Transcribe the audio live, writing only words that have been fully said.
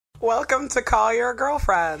Welcome to Call Your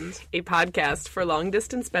Girlfriend, a podcast for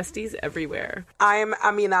long-distance besties everywhere. I'm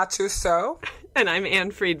Aminatu So. And I'm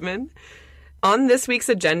Ann Friedman. On this week's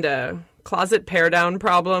agenda, closet pare-down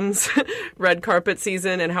problems, red carpet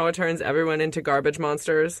season and how it turns everyone into garbage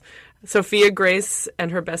monsters, Sophia Grace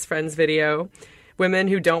and her best friend's video, women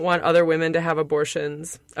who don't want other women to have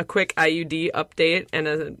abortions, a quick IUD update and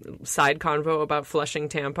a side convo about flushing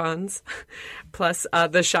tampons, plus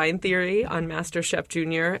the Shine Theory on MasterChef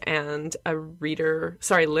Junior and a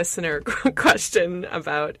listener question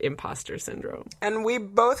about imposter syndrome. And we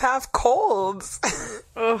both have colds.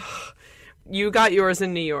 Ugh. You got yours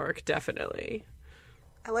in New York, definitely.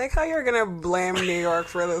 I like how you're going to blame New York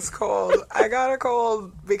for this cold. I got a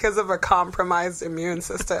cold because of a compromised immune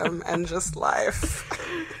system and just life.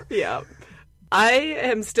 Yeah. I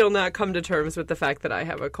am still not come to terms with the fact that I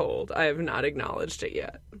have a cold. I have not acknowledged it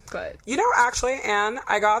yet. But you know, actually, Anne,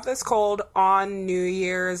 I got this cold on New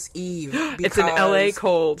Year's Eve. It's an LA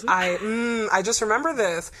cold. I just remember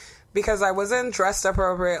this because I wasn't dressed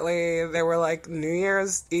appropriately. There were like New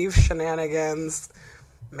Year's Eve shenanigans.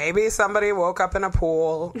 Maybe somebody woke up in a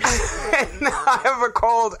pool and I have a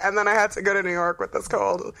cold, and then I had to go to New York with this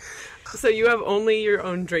cold. So you have only your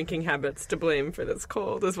own drinking habits to blame for this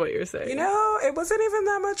cold, is what you're saying. You know, it wasn't even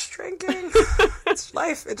that much drinking. It's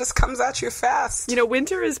life. It just comes at you fast. You know,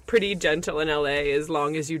 winter is pretty gentle in LA as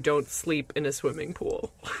long as you don't sleep in a swimming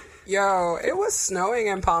pool. Yo, it was snowing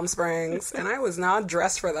in Palm Springs, and I was not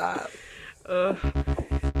dressed for that.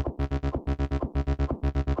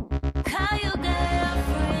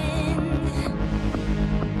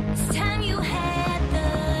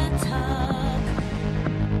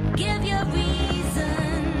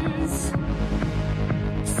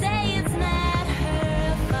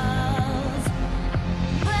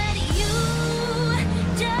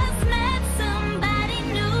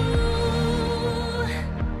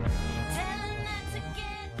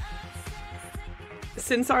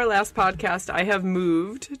 Since our last podcast, I have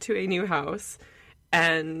moved to a new house,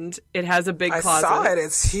 and it has a big closet. I saw it.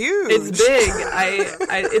 It's huge. It's big.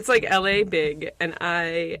 It's like LA big, and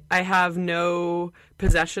I have no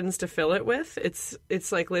possessions to fill it with.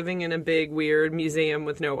 It's like living in a big, weird museum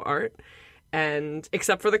with no art, and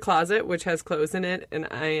except for the closet, which has clothes in it, and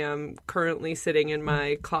I am currently sitting in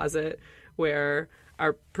my closet where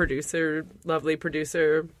our producer, lovely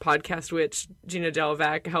producer, podcast witch, Gina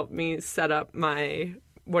Delvac, helped me set up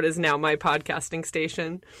what is now my podcasting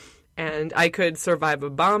station. And I could survive a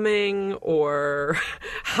bombing or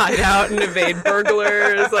hide out and evade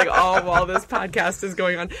burglars, like all while this podcast is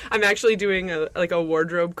going on. I'm actually doing a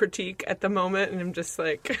wardrobe critique at the moment, and I'm just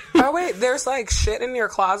like... Oh, wait, there's like shit in your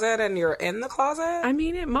closet and you're in the closet? I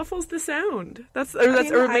mean, it muffles the sound.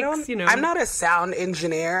 I'm not a sound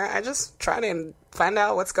engineer. I just try to find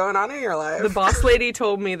out what's going on in your life. The boss lady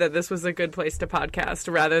told me that this was a good place to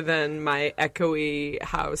podcast rather than my echoey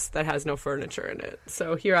house that has no furniture in it.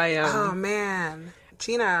 So here I am. Oh, man.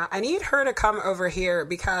 Gina, I need her to come over here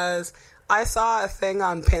because I saw a thing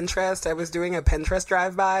on Pinterest. I was doing a Pinterest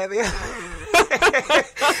drive-by the other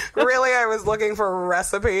Really, I was looking for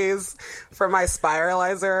recipes for my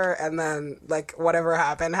spiralizer, and then, like, whatever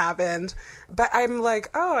happened. But I'm like,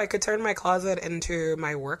 oh, I could turn my closet into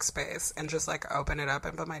my workspace and just, like, open it up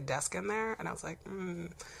and put my desk in there. And I was like,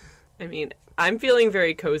 I mean, I'm feeling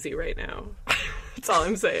very cozy right now. That's all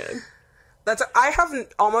I'm saying. I have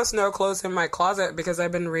almost no clothes in my closet because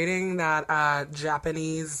I've been reading that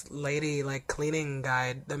Japanese lady like cleaning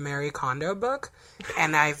guide, the Marie Kondo book,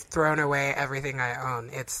 and I've thrown away everything I own.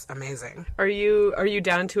 It's amazing. Are you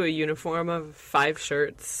down to a uniform of 5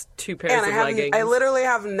 shirts, 2 pairs of leggings? I literally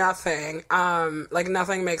have nothing. Like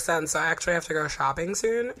nothing makes sense. So I actually have to go shopping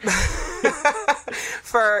soon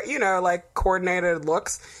for like coordinated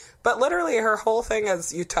looks. But literally, her whole thing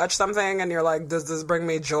is you touch something and you're like, does this bring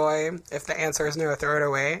me joy? If the answer is no, throw it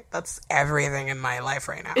away. That's everything in my life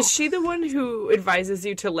right now. Is she the one who advises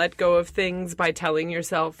you to let go of things by telling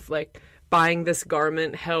yourself, like, buying this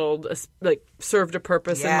garment served a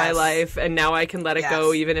purpose in my life, and now I can let it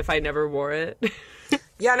go even if I never wore it?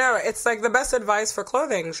 Yeah, no, it's like the best advice for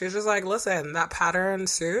clothing. She's just like, listen, that pattern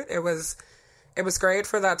suit, it was great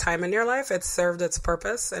for that time in your life. It served its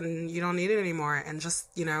purpose, and you don't need it anymore. And just,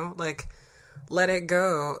 let it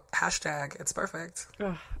go. Hashtag, it's perfect.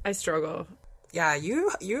 Oh, I struggle. Yeah, you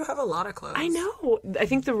have a lot of clothes. I know. I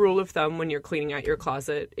think the rule of thumb when you're cleaning out your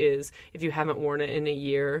closet is if you haven't worn it in a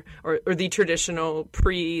year, or the traditional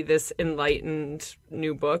this enlightened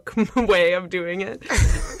new book way of doing it.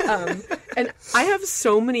 And I have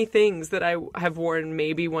so many things that I have worn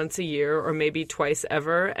maybe once a year or maybe twice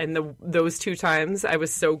ever. And those 2 times I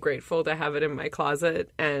was so grateful to have it in my closet.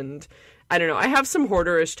 And I don't know. I have some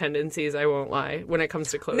hoarderish tendencies, I won't lie, when it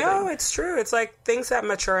comes to clothing. No, it's true. It's like things that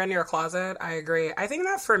mature in your closet. I agree. I think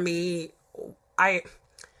that for me, I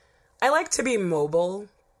like to be mobile,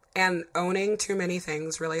 and owning too many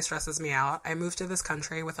things really stresses me out. I moved to this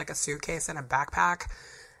country with like a suitcase and a backpack,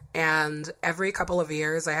 and every couple of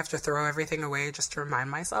years I have to throw everything away just to remind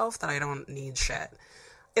myself that I don't need shit.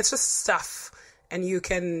 It's just stuff. And you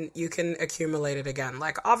can accumulate it again.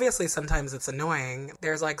 Like, obviously, sometimes it's annoying.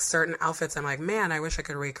 There's, like, certain outfits I'm like, man, I wish I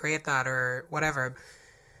could recreate that or whatever.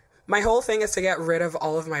 My whole thing is to get rid of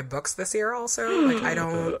all of my books this year also. Like, I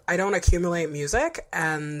don't accumulate music.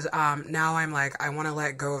 And now I'm like, I want to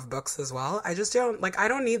let go of books as well. I just don't, like, I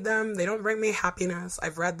don't need them. They don't bring me happiness.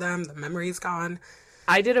 I've read them. The memory's gone.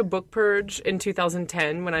 I did a book purge in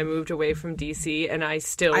 2010 when I moved away from DC, and I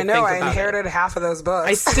still I know, think I about inherited half of those books.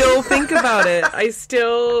 I still think about it. I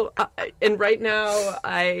still, and right now,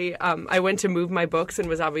 I went to move my books and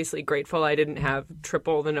was obviously grateful I didn't have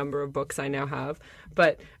triple the number of books I now have.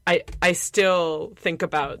 But I still think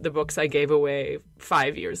about the books I gave away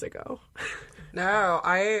 5 years ago. No,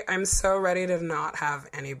 I'm so ready to not have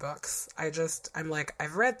any books. I'm like,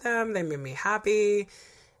 I've read them. They made me happy.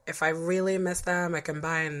 If I really miss them, I can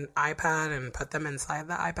buy an iPad and put them inside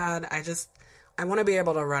the iPad. I want to be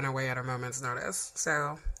able to run away at a moment's notice.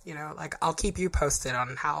 So, you know, like, I'll keep you posted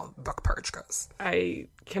on how book purge goes. I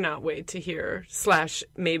cannot wait to hear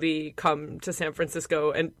 / maybe come to San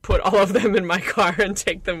Francisco and put all of them in my car and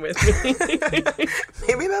take them with me.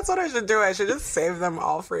 Maybe that's what I should do. I should just save them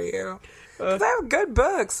all for you. Because I have good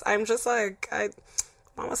books. I'm just like, I'm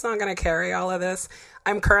almost not going to carry all of this.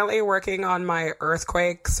 I'm currently working on my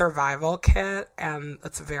earthquake survival kit, and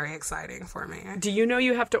it's very exciting for me. Do you know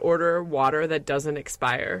you have to order water that doesn't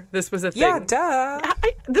expire? This was a thing. Yeah, duh.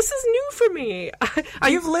 This is new for me.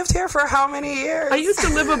 You've lived here for how many years? I used to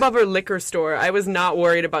live above a liquor store. I was not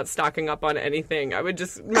worried about stocking up on anything.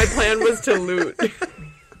 My plan was to loot.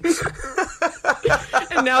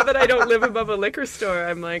 And now that I don't live above a liquor store,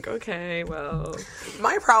 I'm like, okay, well.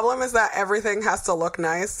 My problem is that everything has to look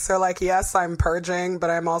nice. So, like, yes, I'm purging, but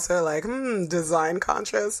I'm also like, design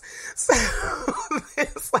conscious. So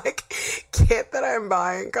this, like, kit that I'm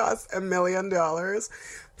buying costs $1 million.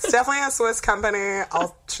 It's definitely a Swiss company.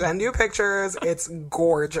 I'll send you pictures. It's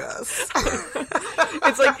gorgeous.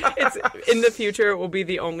 It's in the future, it will be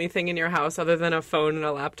the only thing in your house other than a phone and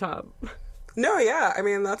a laptop. No, yeah. I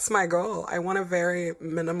mean, that's my goal. I want a very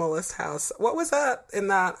minimalist house. What was that in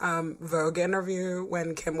that Vogue interview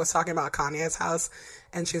when Kim was talking about Kanye's house?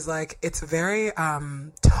 And she's like, it's very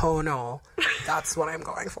tonal. That's what I'm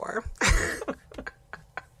going for.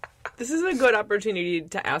 This is a good opportunity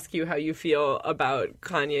to ask you how you feel about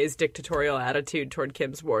Kanye's dictatorial attitude toward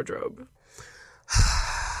Kim's wardrobe.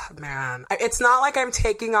 Man, it's not like I'm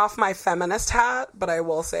taking off my feminist hat, but I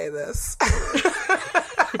will say this.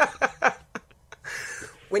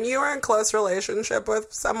 When you are in close relationship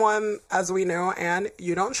with someone, as we know, and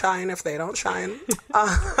you don't shine if they don't shine.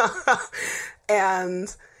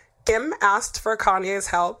 And Kim asked for Kanye's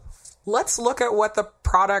help. Let's look at what the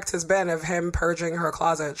product has been of him purging her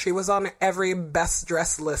closet. She was on every best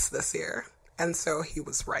dressed list this year. And so he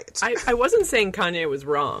was right. I wasn't saying Kanye was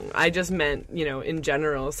wrong. I just meant, in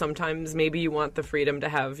general, sometimes maybe you want the freedom to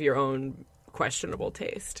have your own questionable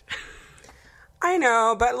taste. I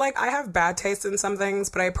know, but, like, I have bad taste in some things,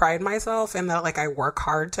 but I pride myself in that, like, I work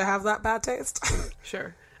hard to have that bad taste.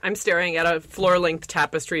 Sure. I'm staring at a floor-length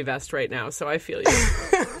tapestry vest right now, so I feel you.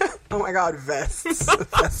 Oh, my God, vests.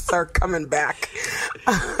 Vests are coming back.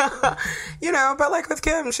 But, like, with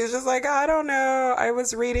Kim, she's just like, I don't know. I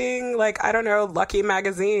was reading, like, I don't know, Lucky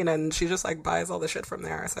magazine, and she just, like, buys all the shit from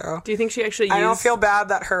there, so. Do you think she actually I don't feel bad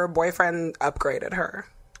that her boyfriend upgraded her.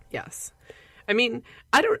 Yes. I mean,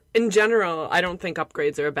 in general, I don't think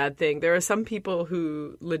upgrades are a bad thing. There are some people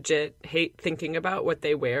who legit hate thinking about what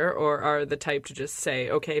they wear or are the type to just say,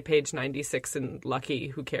 okay, page 96 and Lucky,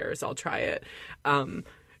 who cares? I'll try it. And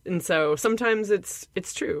so sometimes it's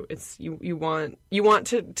true. It's you want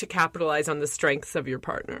to capitalize on the strengths of your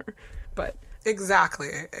partner. But Exactly.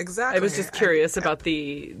 I was just curious about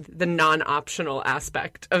the non-optional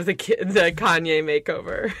aspect of the Kanye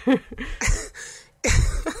makeover.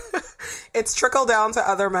 It's trickled down to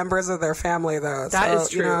other members of their family, though. That is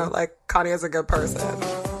true. Like, Kanye's a good person.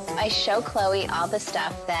 I show Chloe all the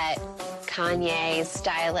stuff that Kanye's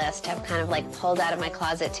stylist have kind of, like, pulled out of my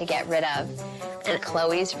closet to get rid of. And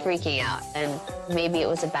Chloe's freaking out. And maybe it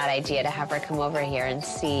was a bad idea to have her come over here and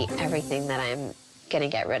see everything that I'm going to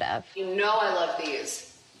get rid of. You know I love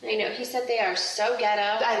these. I know. He said they are so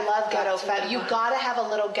ghetto. I love ghetto. You gotta have a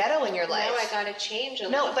little ghetto in your life. No, I gotta change a No,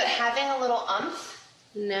 little but bit. having a little umph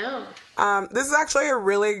No. This is actually a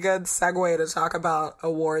really good segue to talk about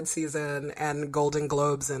award season and Golden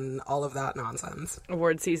Globes and all of that nonsense.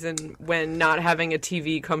 Award season when not having a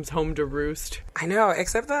TV comes home to roost. I know,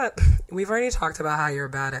 except that we've already talked about how you're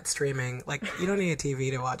bad at streaming. Like, you don't need a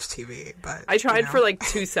TV to watch TV, but... I tried for like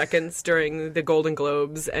 2 seconds during the Golden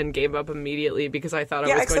Globes and gave up immediately because I thought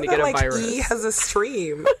I was going to get a virus. E has a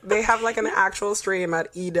stream. They have like an actual stream at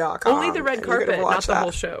e.com. Only the red carpet, not the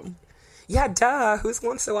whole show. Yeah, duh. Who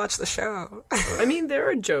wants to watch the show? I mean, there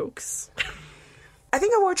are jokes. I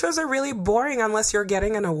think award shows are really boring unless you're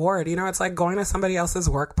getting an award. You know, it's like going to somebody else's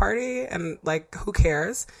work party and, like, who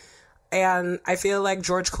cares? And I feel like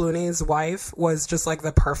George Clooney's wife was just, like,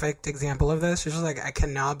 the perfect example of this. She's just like, I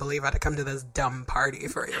cannot believe I had to come to this dumb party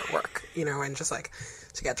for your work, you know, and just, like,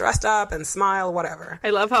 to get dressed up and smile, whatever. I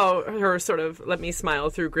love how her sort of, let me smile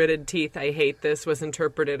through gritted teeth, I hate this, was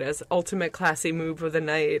interpreted as ultimate classy move of the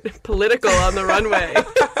night. Political on the runway.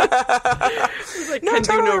 Like, no, can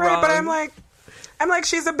totally do no right, wrong. but I'm like,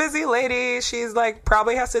 she's a busy lady. She's like,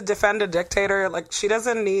 probably has to defend a dictator. Like, she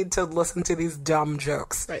doesn't need to listen to these dumb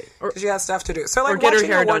jokes. Right. She has stuff to do. So, like, or get her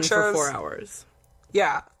watching hair award done shows, for 4 hours.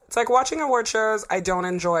 Yeah. It's like watching award shows I don't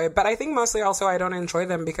enjoy, but I think mostly also I don't enjoy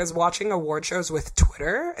them because watching award shows with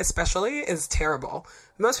Twitter, especially, is terrible.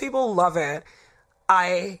 Most people love it.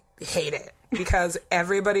 I hate it because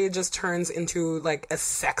everybody just turns into like a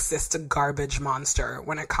sexist garbage monster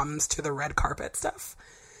when it comes to the red carpet stuff.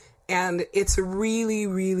 And it's really,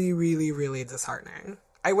 really, really, really disheartening.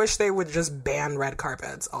 I wish they would just ban red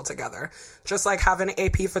carpets altogether. Just like have an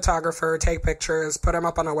AP photographer take pictures, put them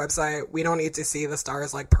up on a website. We don't need to see the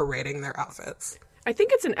stars like parading their outfits. I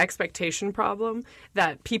think it's an expectation problem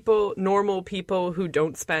that people, normal people who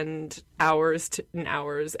don't spend hours and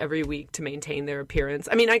hours every week to maintain their appearance.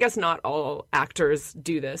 I mean, I guess not all actors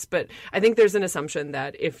do this, but I think there's an assumption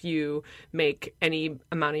that if you make any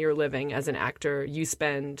amount of your living as an actor, you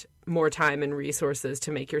spend more time and resources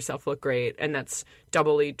to make yourself look great. And that's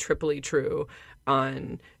doubly, triply true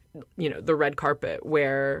on, you know, the red carpet,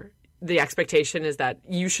 where the expectation is that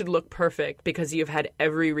you should look perfect because you've had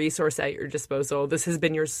every resource at your disposal. This has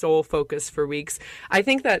been your sole focus for weeks. I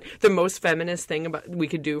think that the most feminist thing about we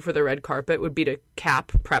could do for the red carpet would be to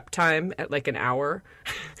cap prep time at like an hour,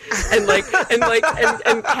 and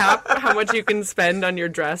cap how much you can spend on your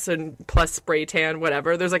dress and plus spray tan,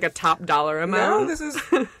 whatever. There's like a top dollar amount. No,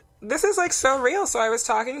 this is like so real. So I was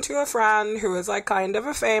talking to a friend who is like kind of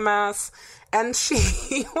a famous, and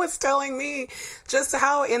she was telling me just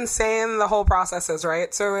how insane the whole process is,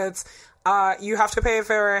 right? So it's, you have to pay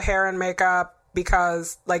for hair and makeup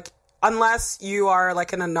because, like, unless you are,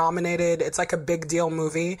 like, in a nominated, it's like a big deal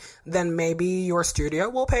movie, then maybe your studio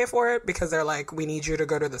will pay for it because they're like, we need you to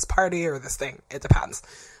go to this party or this thing. It depends.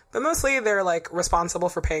 But mostly they're, like, responsible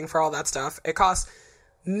for paying for all that stuff. It costs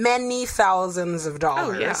many thousands of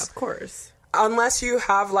dollars. Oh, yeah, of course. Unless you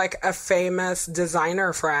have, like, a famous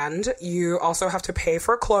designer friend, you also have to pay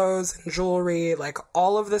for clothes and jewelry, like,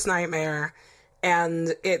 all of this nightmare.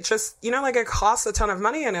 And it just, you know, like, it costs a ton of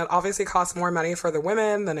money, and it obviously costs more money for the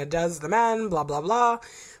women than it does the men, blah, blah, blah.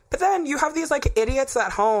 But then you have these, like, idiots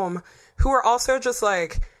at home who are also just,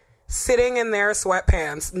 like, sitting in their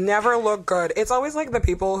sweatpants, never look good. It's always like the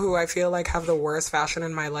people who I feel like have the worst fashion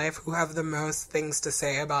in my life who have the most things to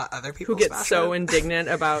say about other people's fashion. Who get fashion. So indignant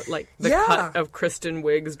about like the cut of Kristen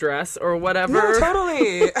Wiig's dress or whatever. No,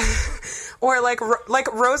 totally. Or like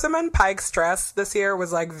Rosamund Pike's dress this year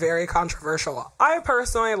was like very controversial. I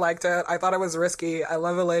personally liked it. I thought it was risky. I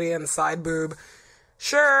love a lady in side boob.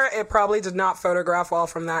 Sure, it probably did not photograph well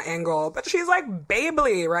from that angle, but she's like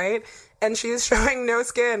Babley, right? And she's showing no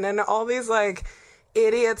skin, and all these like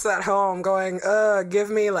idiots at home going, give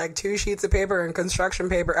me like 2 sheets of paper and construction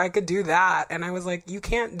paper. I could do that. And I was like, you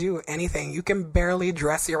can't do anything. You can barely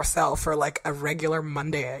dress yourself for like a regular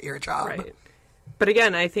Monday at your job. Right. But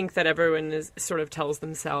again, I think that everyone is sort of tells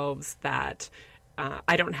themselves that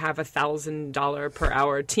I don't have $1,000 per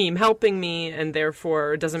hour team helping me, and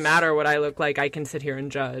therefore it doesn't matter what I look like. I can sit here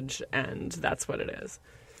and judge, and that's what it is.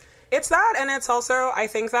 It's that, and it's also, I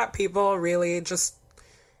think that people really just,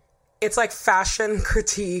 it's like fashion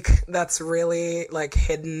critique that's really like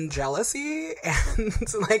hidden jealousy and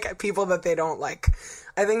like people that they don't like.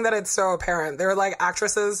 I think that it's so apparent. There are like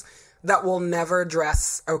actresses that will never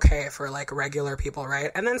dress okay for like regular people,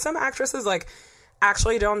 right? And then some actresses like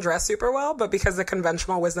actually don't dress super well, but because the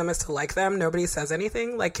conventional wisdom is to like them, nobody says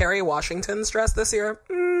anything. Like Kerry Washington's dress this year,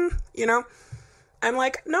 you know? I'm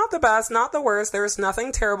like, not the best, not the worst. There was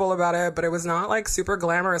nothing terrible about it, but it was not like super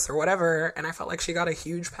glamorous or whatever. And I felt like she got a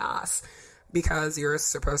huge pass. because you're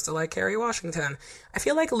supposed to like Kerry Washington. I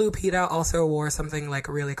feel like Lupita also wore something like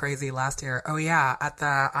really crazy last year. Oh yeah, at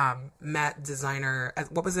the Met designer,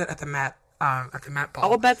 what was it at the Met ball?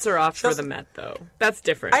 All bets are off for the Met though. That's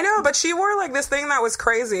different. I know, but she wore like this thing that was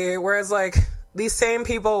crazy, whereas like these same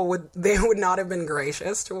people would not have been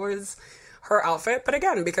gracious towards her outfit. But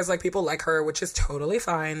again, because like people like her, which is totally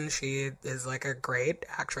fine. She is like a great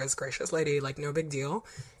actress, gracious lady, like no big deal.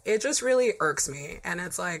 It just really irks me, and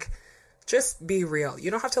it's like, just be real. You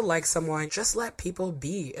don't have to like someone. Just let people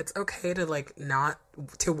be. It's okay to like not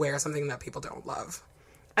to wear something that people don't love.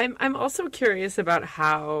 I'm also curious about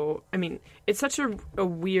how, I mean, it's such a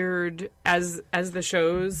weird, as the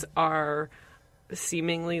shows are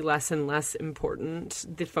seemingly less and less important,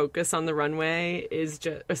 the focus on the runway is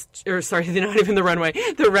just, or sorry, not even the runway,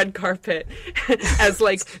 the red carpet as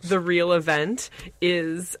like the real event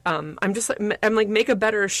is, I'm like, make a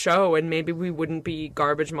better show and maybe we wouldn't be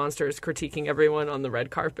garbage monsters critiquing everyone on the red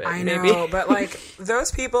carpet. I know, but like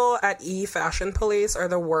those people at Fashion Police are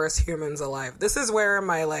the worst humans alive. This is where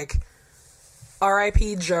my like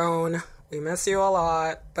R.I.P. Joan, we miss you a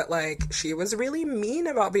lot, but like she was really mean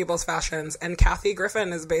about people's fashions, and Kathy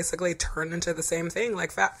Griffin is basically turned into the same thing.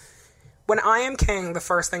 Like when I am king, the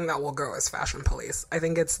first thing that will go is Fashion Police. I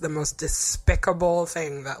think it's the most despicable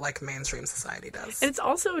thing that like mainstream society does. And it's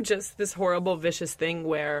also just this horrible, vicious thing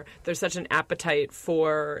where there's such an appetite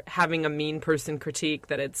for having a mean person critique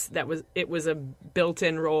that it was a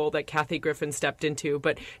built-in role that Kathy Griffin stepped into.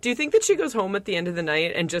 But do you think that she goes home at the end of the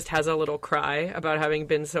night and just has a little cry about having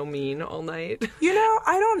been so mean all night? You know,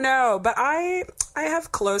 I don't know, but I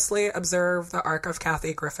have closely observed the arc of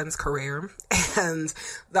Kathy Griffin's career and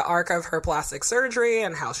the arc of her plastic surgery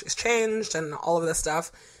and how she's changed and all of this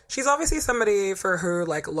stuff. She's obviously somebody for who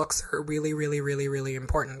like looks are really, really, really, really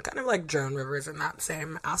important. Kind of like Joan Rivers in that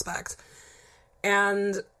same aspect.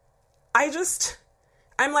 And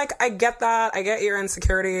I'm like, I get that. I get your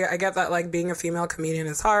insecurity. I get that like being a female comedian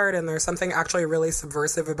is hard, and there's something actually really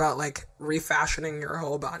subversive about like refashioning your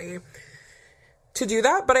whole body to do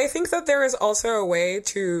that. But I think that there is also a way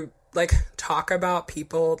to like talk about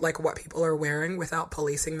people, like what people are wearing without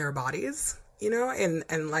policing their bodies, you know,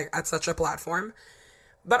 and like at such a platform.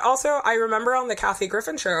 But also I remember on the Kathy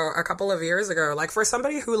Griffin show a couple of years ago, like for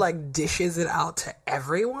somebody who like dishes it out to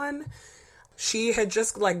everyone, she had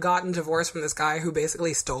just like gotten divorced from this guy who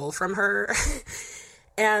basically stole from her.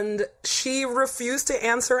 And she refused to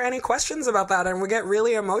answer any questions about that and would get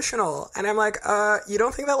really emotional. And I'm like, you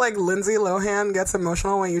don't think that like Lindsay Lohan gets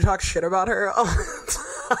emotional when you talk shit about her all the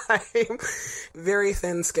time? Very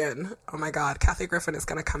thin skin. Oh my God, Kathy Griffin is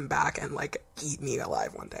going to come back and like eat me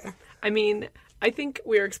alive one day. I mean, I think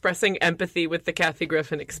we're expressing empathy with the Kathy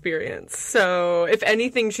Griffin experience. So if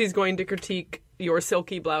anything, she's going to critique your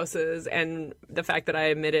silky blouses and the fact that I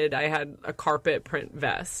admitted I had a carpet print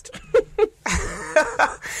vest.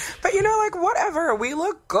 But you know, like, whatever. We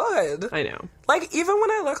look good. I know. Like, even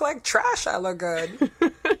when I look like trash, I look good.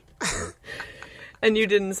 And you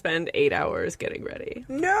didn't spend 8 hours getting ready.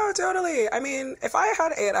 No, totally. I mean, if I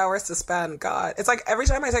had 8 hours to spend, God, it's like every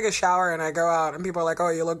time I take a shower and I go out and people are like, oh,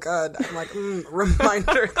 you look good. I'm like,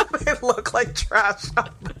 reminder that I look like trash all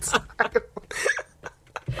the time.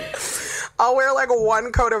 I'll wear like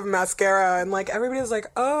one coat of mascara and like everybody's like,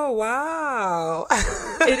 oh, wow.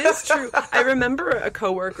 It is true. I remember a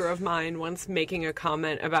coworker of mine once making a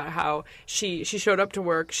comment about how she showed up to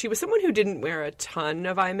work. She was someone who didn't wear a ton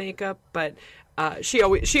of eye makeup, but she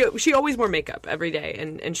always wore makeup every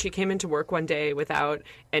day. And she came into work one day without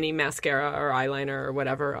any mascara or eyeliner or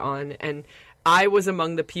whatever on, and I was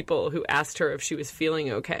among the people who asked her if she was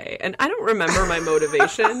feeling okay. And I don't remember my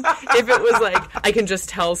motivation. If it was like, I can just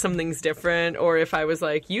tell something's different, or if I was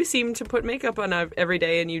like, you seem to put makeup on every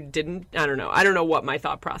day and you didn't. I don't know. I don't know what my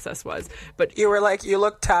thought process was. But you were like, you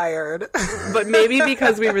look tired. But maybe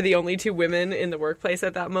because we were the only two women in the workplace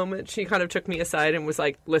at that moment, she kind of took me aside and was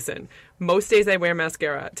like, listen, most days I wear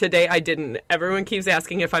mascara. Today I didn't. Everyone keeps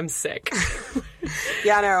asking if I'm sick.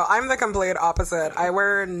 Yeah, no, I'm the complete opposite. I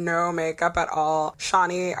wear no makeup at all.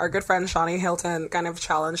 Shawnee, our good friend Shawnee Hilton, kind of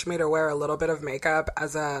challenged me to wear a little bit of makeup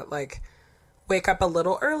as a, like, wake up a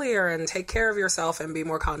little earlier and take care of yourself and be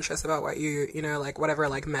more conscious about what you know, like, whatever,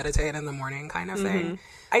 like, meditate in the morning kind of thing.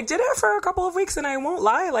 I did it for a couple of weeks and I won't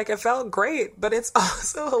lie, like, it felt great, but it's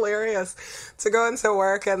also hilarious to go into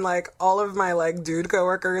work and, like, all of my, like, dude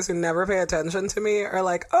coworkers who never pay attention to me are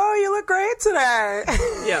like, oh, you look great today.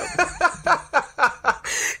 Yeah.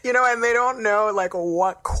 You know, and they don't know, like,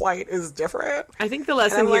 what quite is different. I think the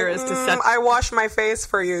lesson here is to set... I washed my face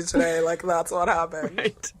for you today. Like, that's what happened.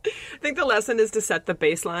 Right. I think the lesson is to set the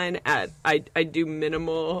baseline at, I do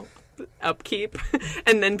minimal upkeep.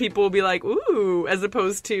 And then people will be like, ooh, as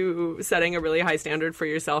opposed to setting a really high standard for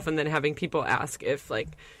yourself and then having people ask if, like,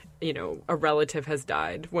 you know, a relative has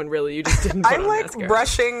died when really you just didn't put on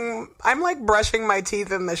mascara. I'm like brushing my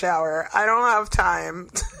teeth in the shower. I don't have time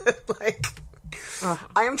to, like,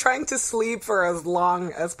 I am trying to sleep for as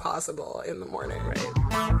long as possible in the morning. Right.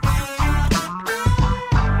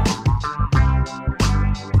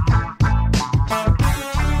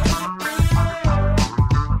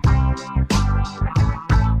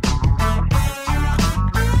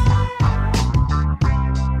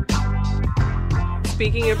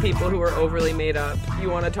 Speaking of people who are overly made up, you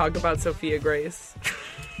want to talk about Sophia Grace?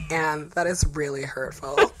 And that is really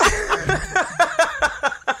hurtful.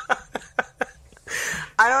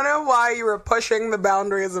 I don't know why you were pushing the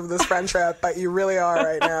boundaries of this friendship, but you really are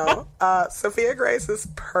right now. Sophia Grace is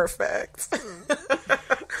perfect.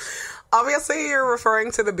 Obviously, you're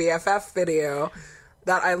referring to the BFF video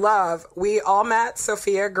that I love. We all met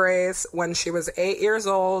Sophia Grace when she was 8 years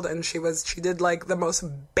old, and she did like the most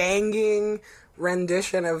banging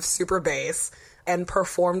rendition of Super Bass and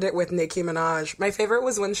performed it with Nicki Minaj. My favorite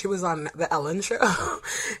was when she was on the Ellen show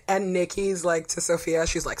and Nicki's like to Sophia,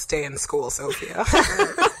 she's like, stay in school, Sophia.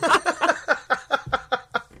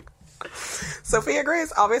 Sophia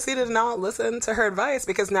Grace obviously did not listen to her advice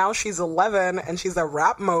because now she's 11 and she's a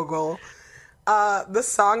rap mogul. The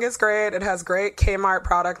song is great. It has great Kmart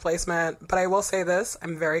product placement, but I will say this,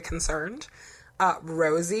 I'm very concerned.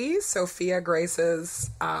 Rosie, Sophia Grace's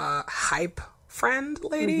hype friend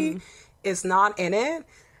lady, is not in it.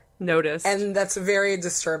 Noticed. And that's very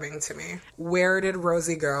disturbing to me. Where did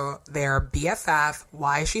Rosie go? They're BFF.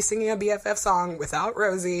 Why is she singing a BFF song without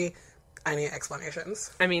Rosie? I need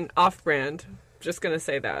explanations. I mean, off-brand. Just gonna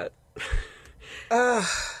say that.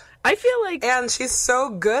 I feel like... And she's so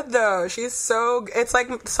good, though. It's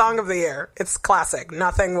like Song of the Year. It's classic.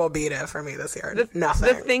 Nothing will beat it for me this year. Nothing.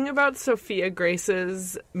 The thing about Sophia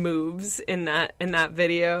Grace's moves in that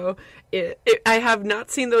video, I have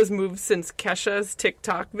not seen those moves since Kesha's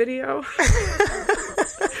TikTok video.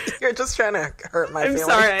 You're just trying to hurt my feelings. I'm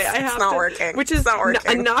sorry. It's not working. Which is not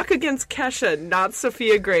working. a knock against Kesha, not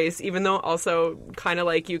Sophia Grace, even though also kind of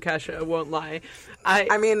like you, Kesha, won't lie.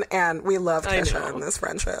 I mean, and we love Kesha in this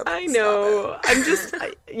friendship. I know. I'm just,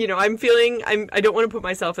 I'm feeling, I don't want to put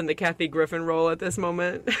myself in the Kathy Griffin role at this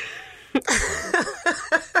moment.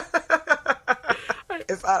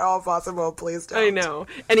 If at all possible, please don't. I know.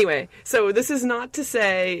 Anyway, so this is not to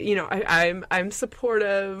say, I'm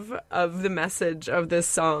supportive of the message of this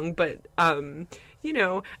song, but, I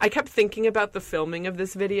kept thinking about the filming of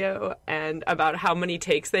this video and about how many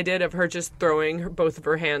takes they did of her just throwing both of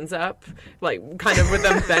her hands up, like kind of with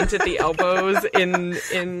them bent at the elbows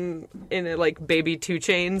in a like Baby 2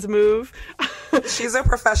 Chainz move. She's a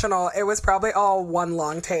professional. It was probably all one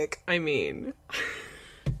long take. I mean...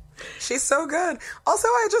 She's so good. Also,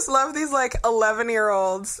 I just love these, like,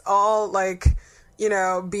 11-year-olds, all, like,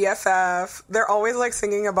 BFF. They're always, like,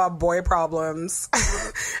 singing about boy problems.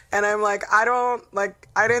 And I'm like, I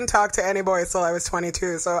didn't talk to any boys till I was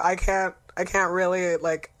 22, so I can't really,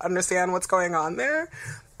 like, understand what's going on there.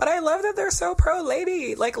 But I love that they're so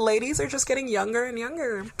pro-lady. Like, ladies are just getting younger and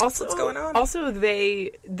younger. Also, what's going on? Also,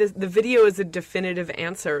 the video is a definitive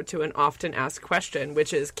answer to an often asked question,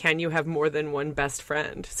 which is, can you have more than one best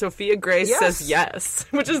friend? Sophia Grace says yes,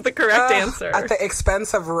 which is the correct answer. At the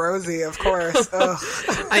expense of Rosie, of course.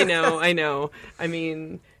 I know. I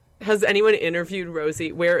mean, has anyone interviewed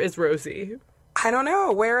Rosie? Where is Rosie? I don't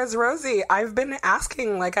know. Where is Rosie? I've been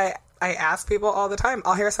asking, like, I ask people all the time.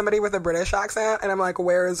 I'll hear somebody with a British accent, and I'm like,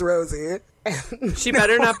 where is Rosie? And she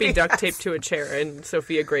better not be duct taped to a chair in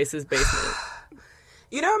Sophia Grace's basement.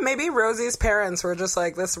 Maybe Rosie's parents were just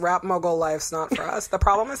like, this rap mogul life's not for us. The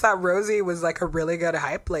problem is that Rosie was, like, a really good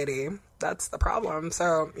hype lady. That's the problem.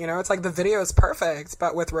 So, it's like the video is perfect,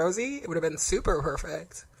 but with Rosie, it would have been super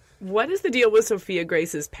perfect. What is the deal with Sophia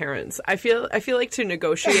Grace's parents? I feel like to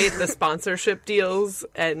negotiate the sponsorship deals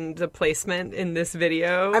and the placement in this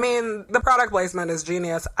video. I mean, the product placement is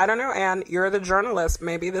genius. I don't know, Anne, you're the journalist.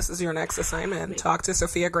 Maybe this is your next assignment. Talk to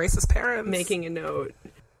Sophia Grace's parents. Making a note.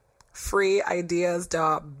 Freeideas.biz.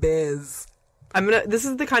 This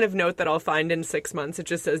is the kind of note that I'll find in 6 months. It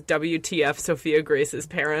just says WTF Sophia Grace's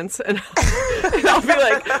parents. And I'll be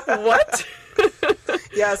like, what?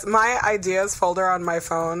 Yes, my ideas folder on my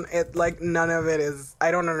phone, none of it is,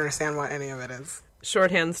 I don't understand what any of it is.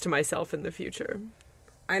 Shorthands to myself in the future.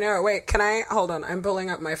 I know. Wait, hold on. I'm pulling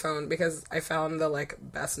up my phone because I found the,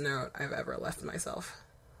 best note I've ever left myself.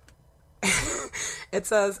 It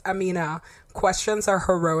says, Amina, questions are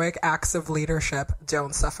heroic acts of leadership.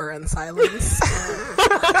 Don't suffer in silence.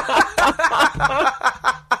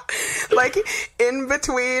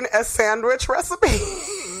 a sandwich recipe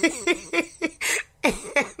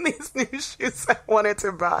and these new shoes I wanted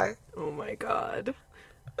to buy. Oh my God.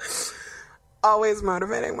 Always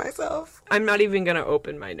motivating myself. I'm not even going to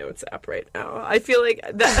open my notes app right now. I feel like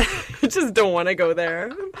that I just don't want to go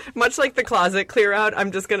there. Much like the closet clear out, I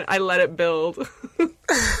let it build.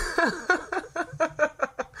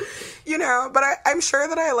 You know, but I'm sure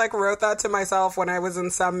that I like wrote that to myself when I was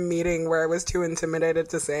in some meeting where I was too intimidated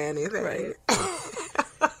to say anything. Right.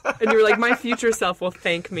 And you were like, my future self will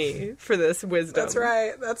thank me for this wisdom. That's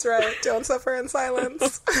right. That's right. Don't suffer in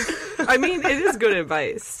silence. I mean, it is good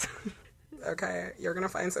advice. Okay, you're going to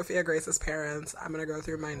find Sophia Grace's parents. I'm going to go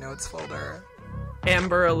through my notes folder.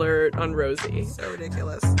 Amber alert on Rosie. So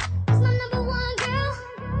ridiculous. My number one girl.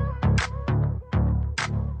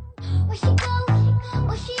 Where she go?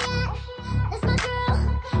 Where she at? That's my girl.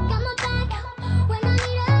 Got my back when I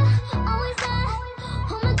need her. Always there.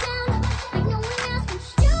 Hold me down like no one else. When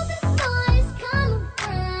stupid boys come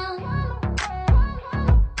around,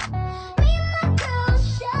 me and my girl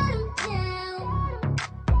shut 'em down.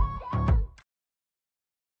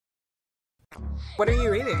 What are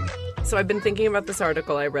you reading? So I've been thinking about this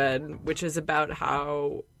article I read, which is about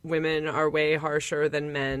how women are way harsher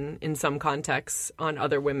than men in some contexts on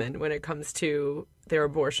other women when it comes to their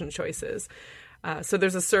abortion choices. So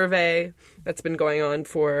there's a survey that's been going on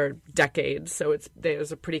for decades. So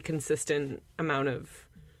there's a pretty consistent amount of,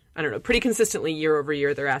 pretty consistently year over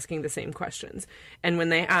year, they're asking the same questions. And when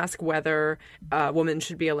they ask whether a woman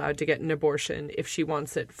should be allowed to get an abortion if she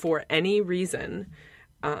wants it for any reason,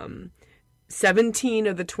 17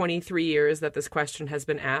 of the 23 years that this question has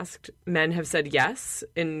been asked, men have said yes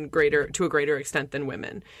to a greater extent than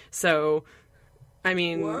women. So, I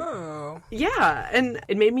mean, Whoa. Yeah, and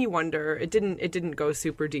it made me wonder. It didn't go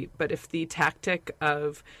super deep, but if the tactic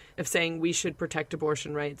of saying we should protect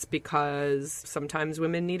abortion rights because sometimes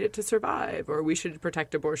women need it to survive, or we should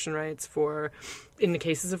protect abortion rights for in the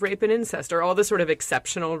cases of rape and incest, or all the sort of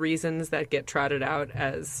exceptional reasons that get trotted out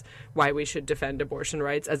as why we should defend abortion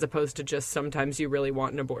rights, as opposed to just sometimes you really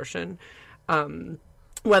want an abortion.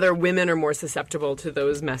 Whether women are more susceptible to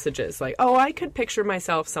those messages, like, oh, I could picture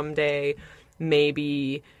myself someday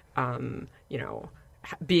maybe,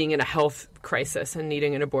 being in a health crisis and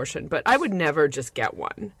needing an abortion, but I would never just get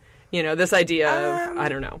one. You know, this idea of, I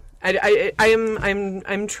don't know.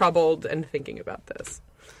 I'm troubled and thinking about this.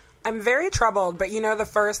 I'm very troubled, but the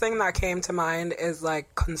first thing that came to mind is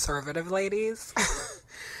like conservative ladies.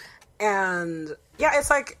 And yeah, it's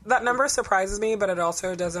like that number surprises me, but it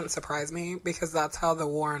also doesn't surprise me because that's how the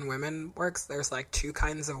war on women works. There's like two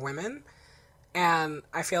kinds of women. And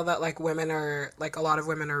I feel that, like, women are, like, a lot of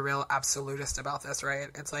women are real absolutist about this, right?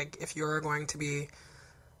 It's like, if you're going to be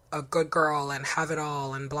a good girl and have it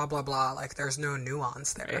all and blah, blah, blah, like, there's no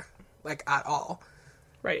nuance there, Right. like, at all.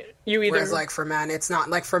 Right. You either... Whereas, like, for men, it's not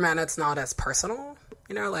as personal,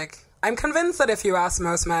 like... I'm convinced that if you ask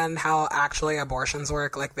most men how actually abortions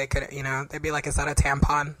work, like, they could, they'd be like, is that a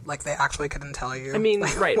tampon? Like, they actually couldn't tell you. I mean,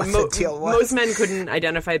 right. What the deal was. Most men couldn't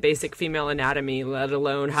identify basic female anatomy, let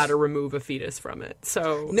alone how to remove a fetus from it.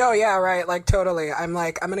 So... No, yeah, right. Like, totally. I'm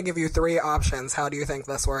like, I'm going to give you 3 options. How do you think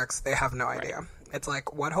this works? They have no idea. It's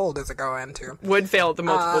like, what hole does it go into? Would fail at the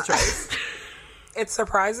multiple choice. It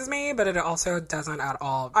surprises me, but it also doesn't at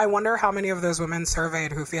all. I wonder how many of those women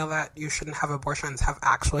surveyed who feel that you shouldn't have abortions have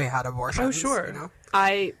actually had abortions. Oh, sure.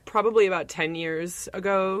 I probably about 10 years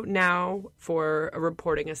ago now, for a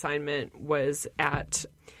reporting assignment, was at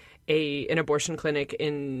an abortion clinic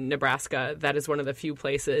in Nebraska. That is one of the few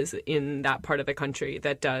places in that part of the country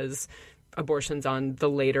that does abortions on the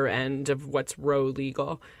later end of what's Roe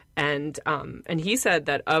legal. And he said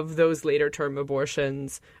that of those later term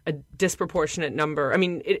abortions, a disproportionate number, I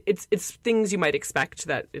mean, it's things you might expect,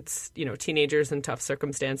 that it's, teenagers in tough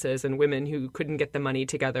circumstances and women who couldn't get the money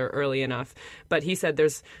together early enough. But he said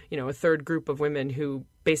there's, a third group of women who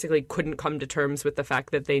basically couldn't come to terms with the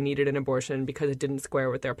fact that they needed an abortion because it didn't square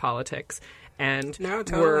with their politics. And no,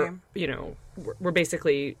 totally. we're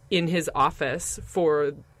basically in his office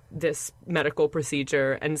for this medical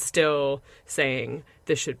procedure and still saying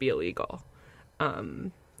this should be illegal.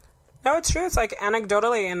 No, it's true. It's like,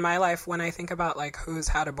 anecdotally in my life, when I think about like who's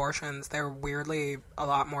had abortions, they're weirdly a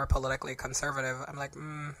lot more politically conservative. I'm like,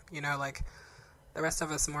 like the rest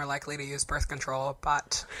of us are more likely to use birth control,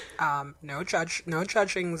 but no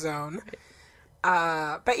judging zone.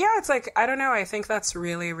 But yeah, it's like, I don't know. I think that's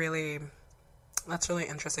really, really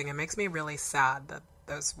interesting. It makes me really sad that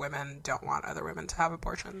those women don't want other women to have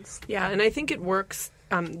abortions. Yeah, and I think it works.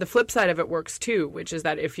 The flip side of it works too, which is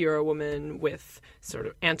that if you're a woman with sort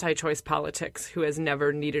of anti-choice politics who has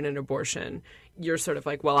never needed an abortion, you're sort of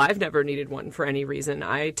like, well, I've never needed one for any reason.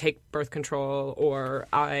 I take birth control, or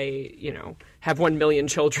I, have 1 million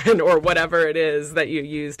children, or whatever it is that you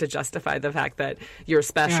use to justify the fact that you're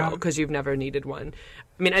special because you've never needed one.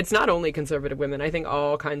 I mean, it's not only conservative women. I think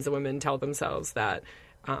all kinds of women tell themselves that,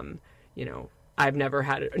 I've never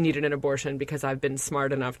needed an abortion because I've been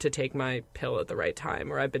smart enough to take my pill at the right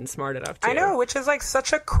time, or I've been smart enough to. I know, which is like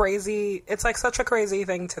such a crazy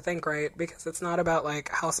thing to think, right? Because it's not about like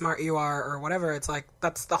how smart you are or whatever. It's like,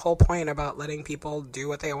 that's the whole point about letting people do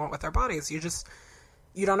what they want with their bodies. You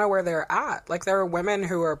don't know where they're at. Like, there are women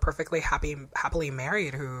who are perfectly happily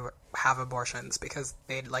married who have abortions because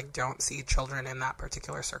they like don't see children in that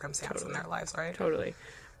particular circumstance in their lives, right? Totally.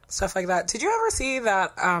 Stuff like that. Did you ever see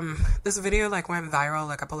that this video like went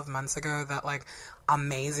viral a couple of months ago, that like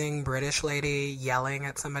amazing British lady yelling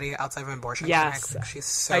at somebody outside of an abortion clinic? She's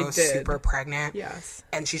so super pregnant. Yes.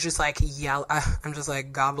 And she's just like I'm just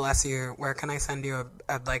like, God bless you. Where can I send you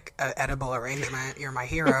a edible arrangement? You're my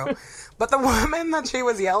hero. But the woman that she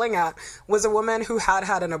was yelling at was a woman who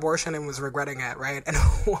had an abortion and was regretting it, right?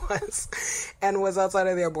 And was outside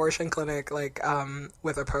of the abortion clinic like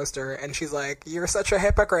with a poster, and she's like, you're such a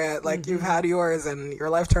hypocrite. Like, you've had yours and your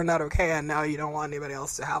life turned out okay, and now you don't want anybody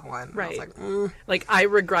else to have one. Right. And I was like, I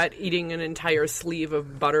regret eating an entire sleeve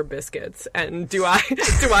of butter biscuits, and do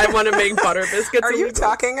I want to make butter biscuits? Are you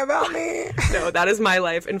talking about me? No, that is my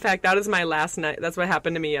life. In fact, that is my last night. That's what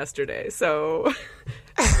happened to me yesterday. So,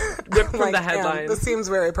 ripped from the headlines. This seems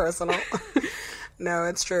very personal. No,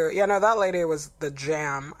 it's true. Yeah, no, that lady was the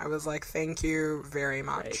jam. I was like, thank you very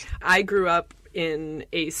much. Right. I grew up in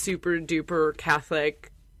a super duper Catholic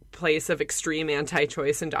place of extreme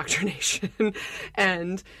anti-choice indoctrination.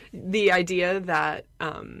 And the idea that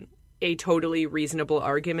a totally reasonable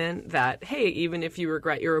argument that, hey, even if you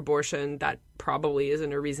regret your abortion, that probably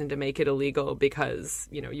isn't a reason to make it illegal because,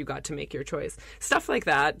 you got to make your choice. Stuff like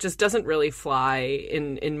that just doesn't really fly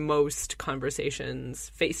in most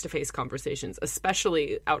conversations, face-to-face conversations,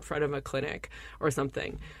 especially out front of a clinic or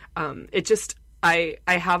something. I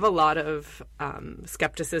have a lot of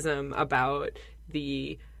skepticism about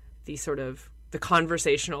the sort of the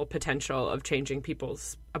conversational potential of changing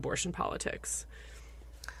people's abortion politics.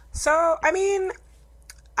 So, I mean,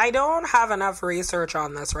 I don't have enough research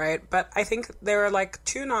on this, right? But I think there are like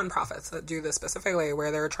 2 nonprofits that do this specifically,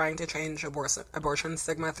 where they're trying to change abortion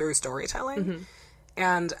stigma through storytelling. Mm-hmm.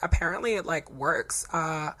 And apparently it like works.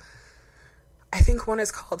 I think one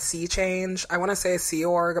is called Sea Change. I want to say Sea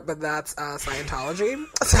Org, but that's Scientology.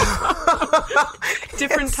 So,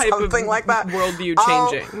 different type of like that. Worldview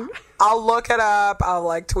changing. I'll look it up. I'll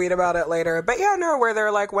like tweet about it later. But yeah, no, where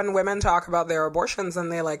they're like, when women talk about their abortions and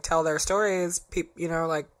they like tell their stories, people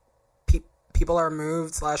are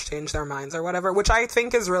moved / change their minds or whatever, which I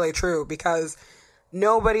think is really true, because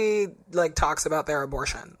nobody like talks about their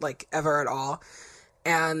abortion like ever at all.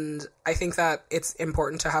 And I think that it's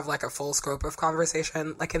important to have like a full scope of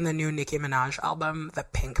conversation. Like in the new Nicki Minaj album, The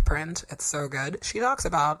Pink Print, it's so good. She talks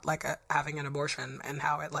about like having an abortion and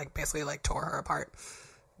how it like basically like tore her apart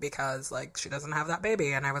because like she doesn't have that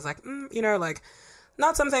baby. And I was like, like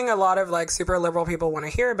not something a lot of like super liberal people want to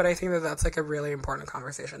hear, but I think that that's like a really important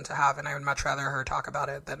conversation to have, and I would much rather her talk about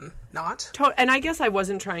it than not. And I guess I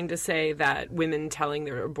wasn't trying to say that women telling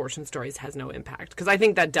their abortion stories has no impact, because I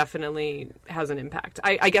think that definitely has an impact.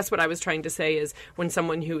 I guess what I was trying to say is when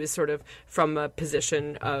someone who is sort of from a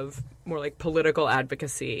position of more like political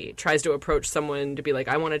advocacy tries to approach someone to be like,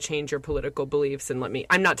 I want to change your political beliefs, and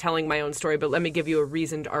I'm not telling my own story, but let me give you a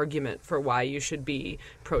reasoned argument for why you should be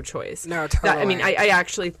pro-choice. No, totally. I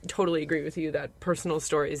actually totally agree with you that personal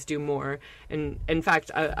stories do more. And in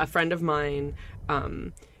fact, a friend of mine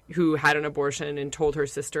who had an abortion and told her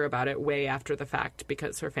sister about it way after the fact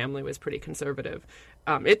because her family was pretty conservative,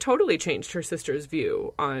 it totally changed her sister's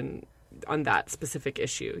view on that specific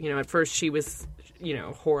issue. At first she was,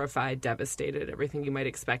 horrified, devastated, everything you might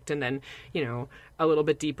expect. And then, a little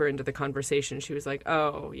bit deeper into the conversation, she was like,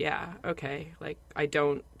 oh, yeah, okay. Like, I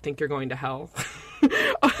don't think you're going to hell.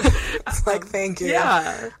 It's like, thank you.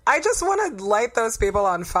 Yeah. I just want to light those people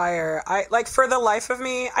on fire. For the life of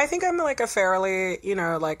me, I think I'm like a fairly,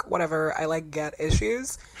 whatever, I like get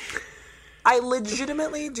issues. I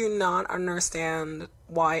legitimately do not understand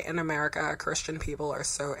why in America Christian people are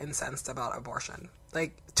so incensed about abortion.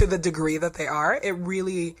 Like, to the degree that they are,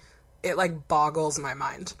 it like boggles my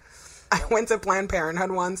mind. I went to Planned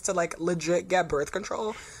Parenthood once to like legit get birth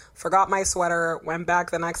control forgot my sweater, went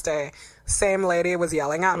back the next day. Same lady was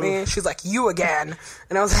yelling at me. She's like, you again.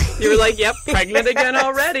 And I was like... You were like, yep, pregnant again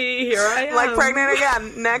already. Here I am. Like, pregnant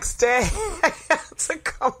again. Next day, I had to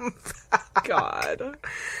come back. God.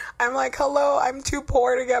 I'm like, hello, I'm too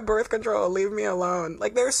poor to get birth control. Leave me alone.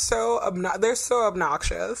 Like, they're so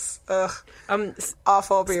obnoxious. Ugh.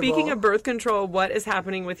 Awful people. Speaking of birth control, what is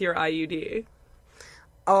happening with your IUD?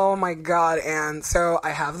 Oh my God, Anne. So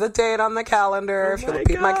I have the date on the calendar. If you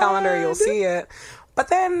repeat my calendar, you'll see it. But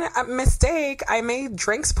then, a mistake, I made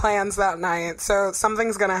drinks plans that night, so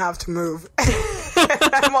something's gonna have to move.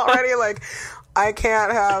 I'm already like, I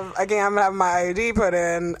can't have my IUD put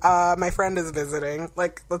in. My friend is visiting.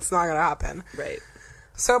 Like, that's not gonna happen. Right.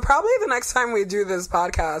 So probably the next time we do this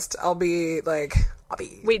podcast, I'll be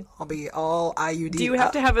all IUD. Do you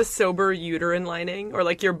have to have a sober uterine lining, or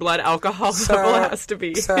like your blood alcohol level has to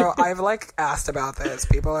be? So I've like asked about this.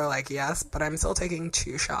 People are like, yes, but I'm still taking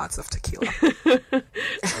 2 shots of tequila.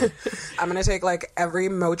 I'm gonna take like every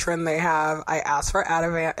Motrin they have. I asked for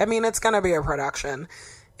Ativan. I mean, it's gonna be a production.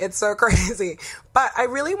 It's so crazy. But I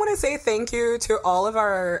really want to say thank you to all of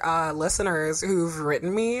our listeners who've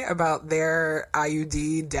written me about their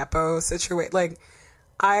IUD depot situation.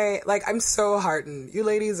 I'm so heartened. You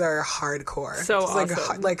ladies are hardcore. So awesome.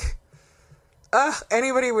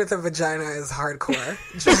 Anybody with a vagina is hardcore.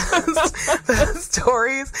 Just the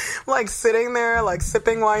stories, like sitting there, like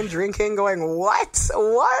sipping wine, drinking, going, what?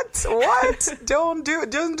 Don't do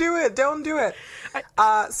it.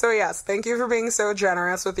 So yes, thank you for being so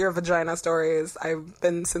generous with your vagina stories. I've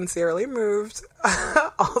been sincerely moved.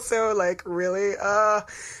 Also, like, really,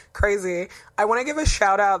 crazy. I want to give a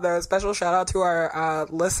shout out, though, a special shout out to our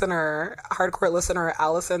hardcore listener,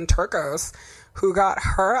 Allison Turcos, who got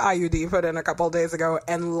her IUD put in a couple days ago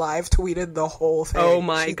and live tweeted the whole thing. Oh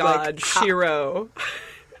my God, Shiro.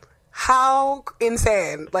 How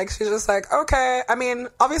insane. Like, she's just like, okay. I mean,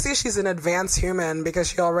 obviously she's an advanced human because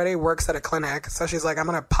she already works at a clinic. So she's like, I'm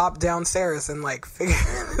going to pop downstairs and like figure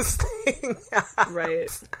this thing out. Right.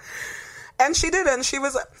 And she didn't. She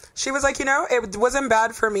was like, it wasn't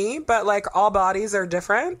bad for me, but like all bodies are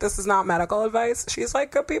different. This is not medical advice. She's like,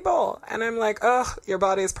 good people. And I'm like, ugh, your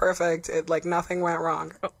body is perfect. It like nothing went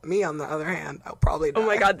wrong. Me, on the other hand, I'll probably die. Oh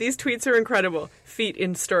my God, these tweets are incredible. Feet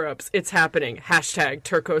in stirrups. It's happening. #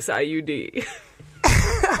 Turcos IUD.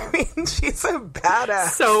 I mean, she's a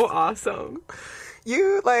badass. So awesome.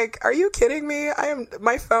 Are you kidding me?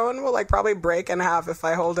 My phone will like probably break in half if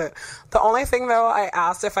I hold it. The only thing though, I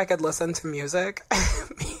asked if I could listen to music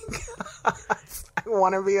because I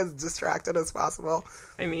want to be as distracted as possible.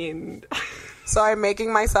 I mean, so I'm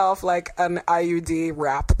making myself like an IUD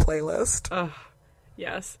rap playlist.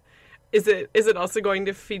 Yes. Is it also going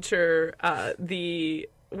to feature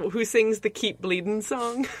who sings the Keep Bleedin'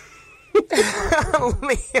 song?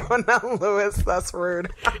 Leona Lewis, that's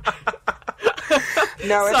rude.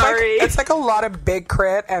 No, it's like a lot of Big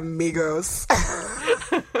Crit and Migos.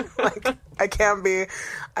 Like, I can't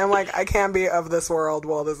be of this world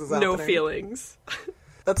while this is happening. No feelings.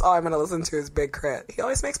 That's all I'm going to listen to is Big Crit. He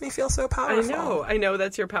always makes me feel so powerful. I know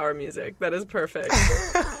that's your power music. That is perfect.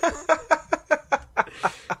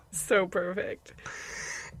 So perfect.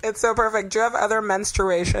 It's so perfect. Do you have other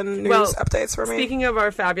menstruation news updates for me? Speaking of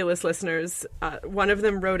our fabulous listeners, one of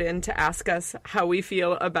them wrote in to ask us how we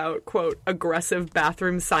feel about, quote, aggressive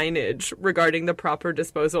bathroom signage regarding the proper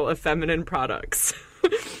disposal of feminine products.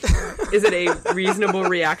 Is it a reasonable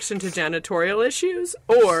reaction to janitorial issues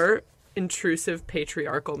or intrusive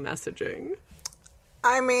patriarchal messaging?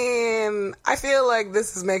 I mean, I feel like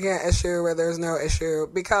this is making an issue where there's no issue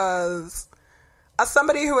because... as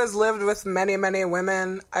somebody who has lived with many, many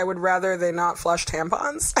women, I would rather they not flush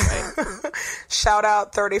tampons. Right. Shout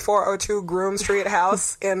out 3402 Groom Street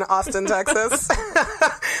House in Austin, Texas.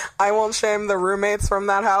 I won't shame the roommates from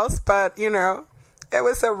that house, but, it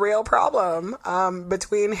was a real problem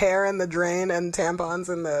between hair in the drain and tampons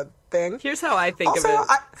in the thing. Here's how I think of it.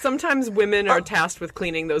 Sometimes women are tasked with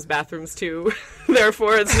cleaning those bathrooms too.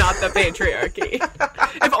 Therefore, it's not the patriarchy.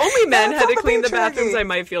 If only men had to clean the bathrooms, I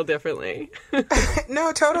might feel differently.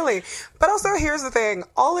 No, totally. But also, here's the thing.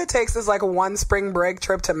 All it takes is like one spring break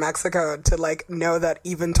trip to Mexico to like know that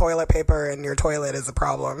even toilet paper in your toilet is a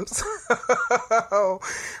problem. So,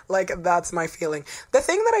 like, that's my feeling. The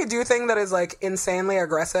thing that I do think that is like insanely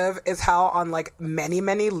aggressive is how on like many,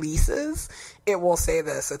 many leases, it will say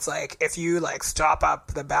this. It's like, if you like stop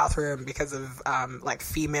up the bathroom because of like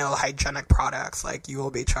female hygienic products, like you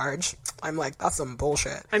will be charged. I'm like, that's some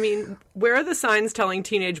bullshit. I mean, where are the signs telling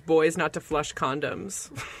teenage boys not to flush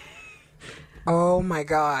condoms? Oh my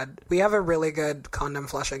god. We have a really good condom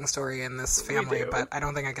flushing story in this family, do. but I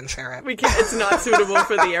don't think I can share it. We can't. It's not suitable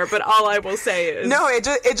for the air. But all I will say is, No,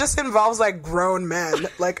 it just involves like grown men,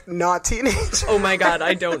 like not teenagers. oh my god,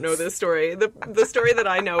 I don't know this story. The story that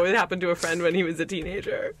I know, it happened to a friend when he was a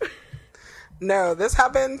teenager. No, this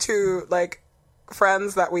happened to like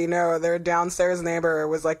friends that we know. Their downstairs neighbor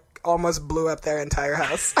was like almost blew up their entire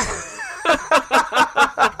house.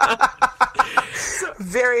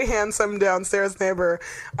 Very handsome downstairs neighbor.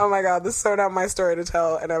 Oh my god, this is so not my story to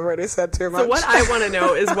tell, and I've already said too much. So what I want to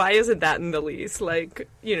know is, why isn't that in the lease? Like,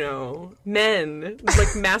 you know, men,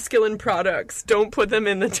 like masculine products, don't put them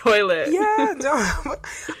in the toilet. Yeah, don't.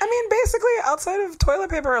 I mean, basically, outside of toilet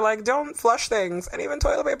paper, like, don't flush things. And even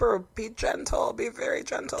toilet paper, be gentle. Be very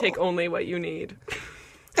gentle. Take only what you need.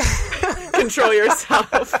 Control yourself.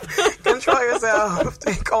 Control yourself.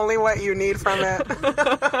 Take only what you need from it.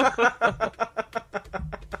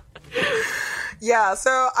 Yeah,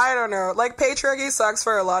 so I don't know. Like, patriarchy sucks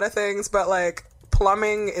for a lot of things, but like,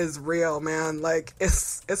 plumbing is real, man. Like,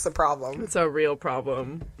 it's a problem. It's a real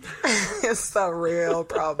problem. It's a real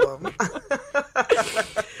problem.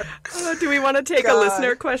 Do we want to take a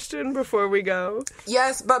listener question before we go?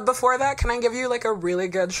 Yes, but before that, can I give you like a really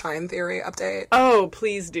good Shine Theory update? Oh,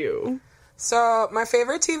 please do. So, my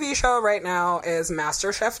favorite TV show right now is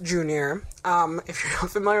MasterChef Junior. If you're not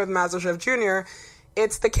familiar with MasterChef Junior,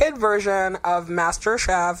 it's the kid version of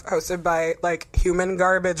MasterChef, hosted by, like, human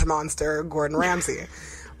garbage monster Gordon Ramsay.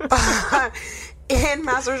 But in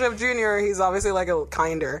MasterChef Junior, he's obviously, like, a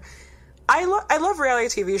kinder. I love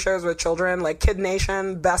reality TV shows with children, like Kid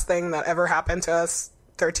Nation, best thing that ever happened to us,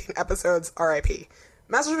 13 episodes, RIP.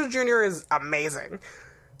 MasterChef Junior is amazing.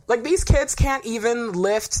 Like, these kids can't even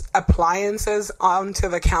lift appliances onto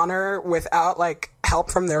the counter without, like, help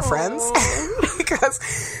from their friends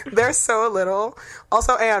because they're so little.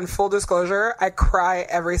 Also, and full disclosure, I cry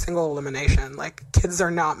every single elimination. Like, kids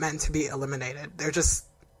are not meant to be eliminated. They're just,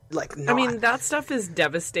 like, not. I mean, that stuff is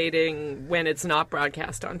devastating when it's not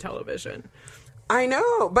broadcast on television. I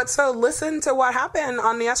know, but so listen to what happened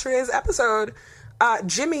on yesterday's episode.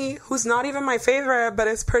 Jimmy, who's not even my favorite, but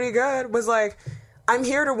is pretty good, was like, I'm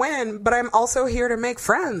here to win, but I'm also here to make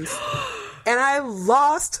friends. And I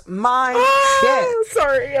lost my shit.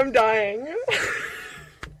 Sorry, I'm dying.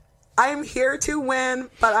 I'm here to win,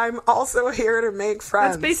 but I'm also here to make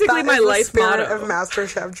friends. That's basically That my is the life spirit motto of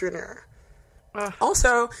MasterChef Junior.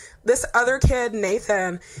 Also, this other kid,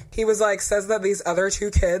 Nathan, he was like, says that these other two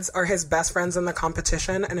kids are his best friends in the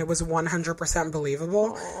competition, and it was 100%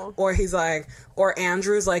 believable. Aww. Or he's like, or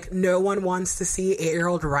Andrew's like, no one wants to see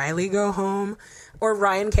 8-year-old Riley go home. Or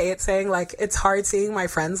Ryan Kate saying, like, it's hard seeing my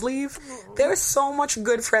friends leave. There's so much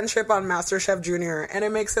good friendship on MasterChef Junior, and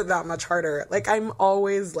it makes it that much harder. Like, I'm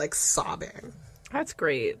always, like, sobbing. That's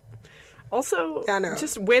great. Also, Yeah, no.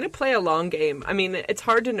 just way to play a long game. I mean, it's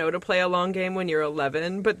hard to know to play a long game when you're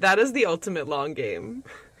 11, but that is the ultimate long game.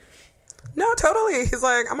 No, totally. He's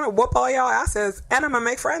like, I'm going to whoop all y'all asses, and I'm going to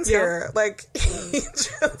make friends here. Like, he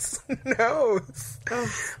just knows.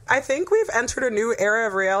 I think we've entered a new era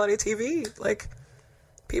of reality TV. Like,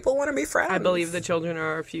 people want to be friends. I believe the children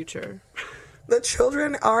are our future. The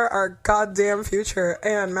children are our goddamn future,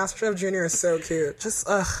 and MasterChef Junior is so cute. Just,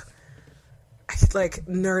 like,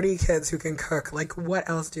 nerdy kids who can cook. Like, what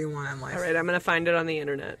else do you want in life? All right, I'm going to find it on the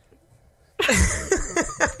internet.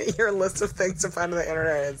 Your list of things to find on the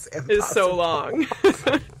internet is impossible. It's so long.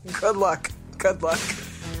 Good luck. Good luck.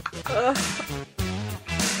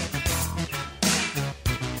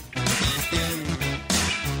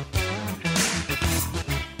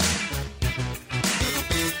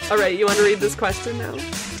 All right, you want to read this question now?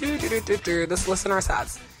 This listener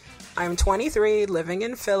says, I'm 23, living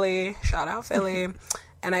in Philly. Shout out Philly.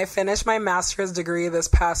 And I finished my master's degree this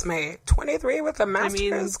past May. 23 with a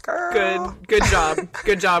master's, girl. Good job.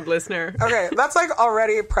 Good job, listener. Okay, that's like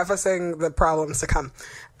already prefacing the problems to come.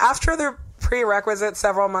 After the prerequisite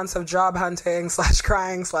several months of job hunting /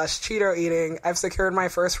 crying / Cheeto eating, I've secured my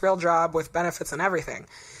first real job with benefits and everything.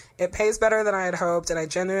 It pays better than I had hoped, and I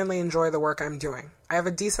genuinely enjoy the work I'm doing. I have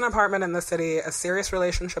a decent apartment in the city, a serious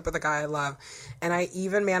relationship with a guy I love, and I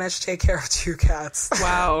even managed to take care of 2 cats.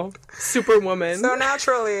 Wow. Superwoman. So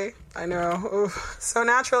naturally, I know, oof. So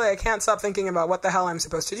naturally I can't stop thinking about what the hell I'm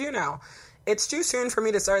supposed to do now. It's too soon for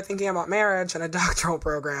me to start thinking about marriage and a doctoral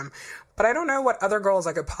program, but I don't know what other goals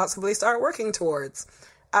I could possibly start working towards.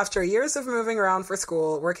 After years of moving around for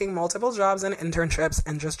school, working multiple jobs and internships,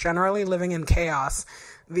 and just generally living in chaos,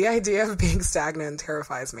 the idea of being stagnant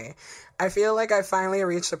terrifies me. I feel like I finally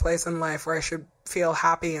reached a place in life where I should feel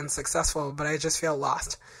happy and successful, but I just feel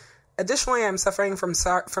lost. Additionally, I'm suffering from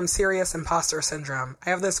serious imposter syndrome. I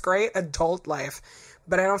have this great adult life,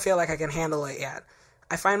 but I don't feel like I can handle it yet.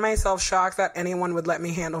 I find myself shocked that anyone would let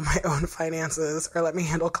me handle my own finances or let me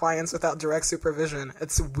handle clients without direct supervision.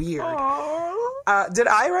 It's weird. Did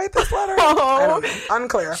I write this letter? I don't know.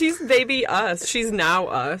 Unclear. She's baby us. She's now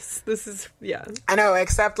us. This is, yeah. I know,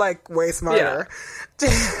 except like way smarter. Yeah.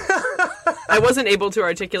 I wasn't able to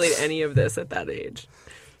articulate any of this at that age.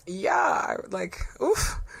 Yeah, like,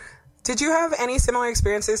 oof. Did you have any similar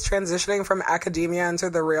experiences transitioning from academia into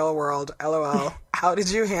the real world? LOL. How did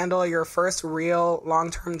you handle your first real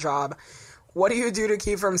long-term job? What do you do to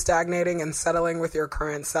keep from stagnating and settling with your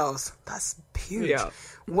current selves? That's huge. Yeah.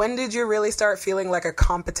 When did you really start feeling like a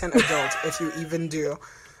competent adult, if you even do?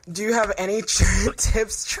 Do you have any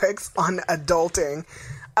tips, tricks on adulting?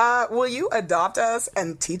 Will you adopt us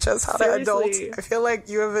and teach us how to adult? I feel like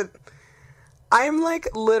you haven't... I'm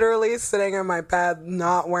like literally sitting in my bed,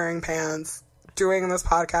 not wearing pants, doing this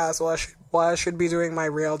podcast while I should be doing my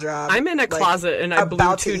real job. I'm in a closet and I blew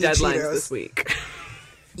 2 deadlines this week.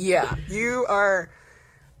 Yeah, you are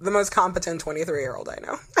the most competent 23-year-old I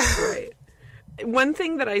know. Right. One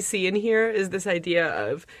thing that I see in here is this idea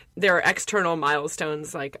of there are external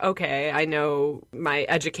milestones like, okay, I know my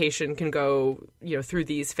education can go, through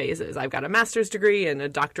these phases. I've got a master's degree and a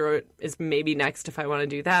doctorate is maybe next if I want to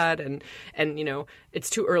do that. And it's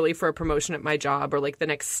too early for a promotion at my job, or like the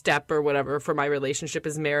next step or whatever for my relationship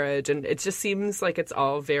is marriage. And it just seems like it's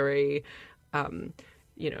all very,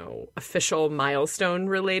 official milestone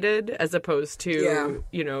related as opposed to,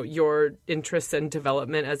 your interests and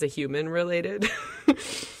development as a human related.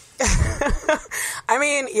 I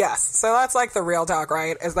mean, yes. So that's like the real talk,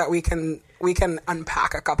 right? Is that we can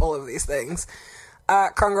unpack a couple of these things.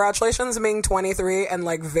 Congratulations on being 23 and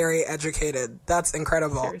like very educated. That's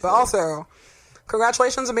incredible. Seriously. But also,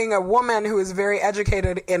 congratulations on being a woman who is very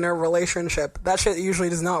educated in a relationship. That shit usually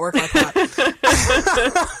does not work like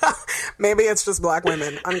that. Maybe it's just black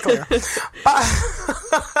women. Unclear.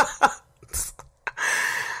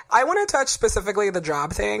 I want to touch specifically the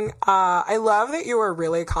job thing. I love that you are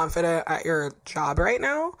really confident at your job right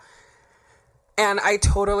now. And I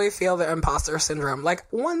totally feel the imposter syndrome. Like,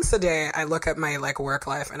 once a day, I look at my, like, work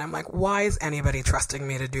life and I'm like, why is anybody trusting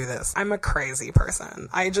me to do this? I'm a crazy person.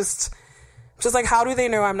 Just like, how do they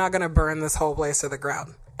know I'm not going to burn this whole place to the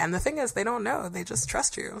ground? And the thing is, they don't know. They just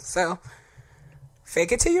trust you. So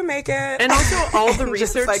fake it till you make it. And also, all the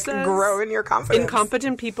research just, says grow in your confidence.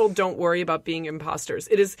 Incompetent people don't worry about being imposters.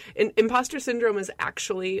 Imposter syndrome is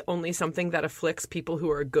actually only something that afflicts people who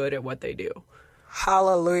are good at what they do.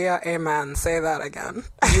 Hallelujah, amen. Say that again.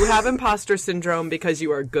 You have imposter syndrome because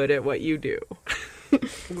you are good at what you do.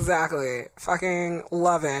 Exactly. Fucking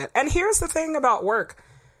love it. And here's the thing about work.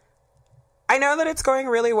 I know that it's going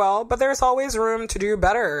really well, but there's always room to do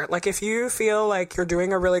better. Like, if you feel like you're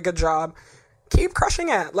doing a really good job, keep crushing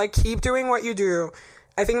it. Like, keep doing what you do.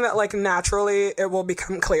 I think that, like, naturally it will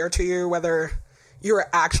become clear to you whether you're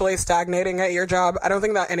actually stagnating at your job. I don't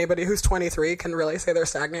think that anybody who's 23 can really say they're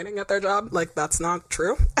stagnating at their job. Like, that's not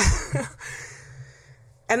true.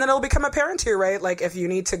 And then it'll become apparent to you, right? Like, if you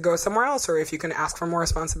need to go somewhere else, or if you can ask for more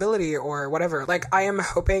responsibility or whatever. Like, I am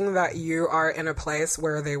hoping that you are in a place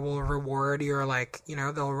where they will reward your, like,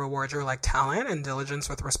 they'll reward your, like, talent and diligence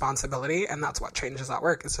with responsibility. And that's what changes at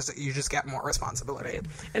work. It's just that you just get more responsibility. Right.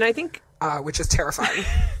 And I think... which is terrifying.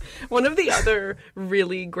 One of the other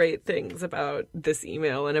really great things about this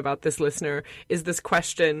email and about this listener is this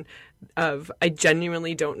question of, I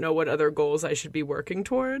genuinely don't know what other goals I should be working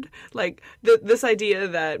toward. Like, this idea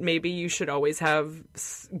that maybe you should always have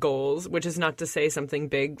goals, which is not to say something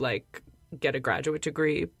big like get a graduate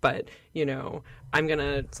degree, but, I'm going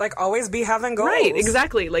to... It's like always be having goals. Right,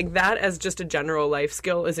 exactly. Like, that as just a general life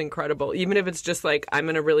skill is incredible. Even if it's just like, I'm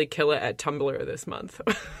going to really kill it at Tumblr this month.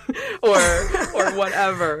 or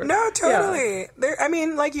whatever. No, totally.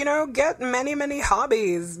 Yeah. Get many, many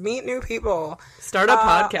hobbies. Meet new people. Start a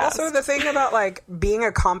podcast. Also, the thing about, like, being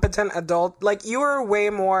a competent adult, like, you are way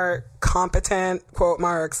more competent, quote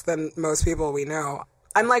marks, than most people we know.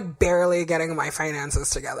 I'm, like, barely getting my finances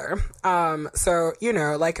together. So,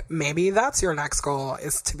 like, maybe that's your next goal,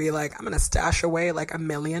 is to be like, I'm going to stash away, like, $1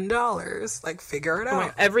 million. Like, figure it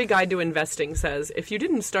out. Every guide to investing says, if you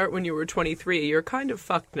didn't start when you were 23, you're kind of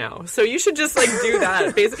fucked now. So you should just, like, do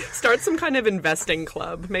that. Start some kind of investing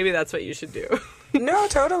club. Maybe that's what you should do. No,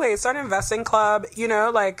 totally. Start an investing club.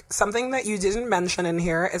 Like, something that you didn't mention in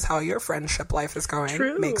here is how your friendship life is going.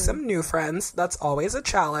 True. Make some new friends. That's always a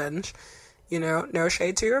challenge. No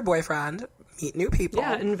shade to your boyfriend. Meet new people.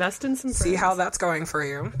 Yeah, invest in some friends. See how that's going for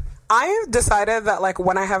you. I decided that, like,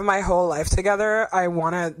 when I have my whole life together, I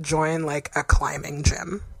want to join, like, a climbing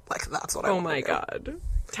gym. Like, that's what I Oh want my to do. God.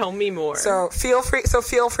 Tell me more. So feel free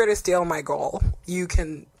to steal my goal. You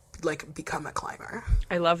can, like, become a climber.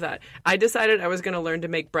 I love that. I decided I was going to learn to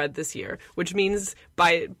make bread this year, which means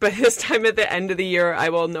by this time at the end of the year, I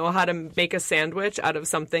will know how to make a sandwich out of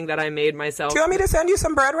something that I made myself. Do you want me to send you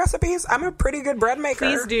some bread recipes? I'm a pretty good bread maker.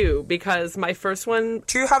 Please do, because my first one,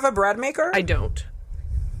 Do you have a bread maker? I don't.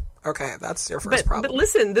 Okay, that's your first problem. But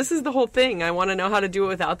listen, this is the whole thing. I want to know how to do it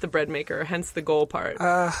without the bread maker, hence the goal part.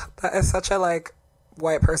 That is such a, like,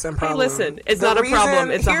 white person problem. Hey, listen, it's not a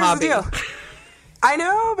problem, it's a here's hobby. The deal. I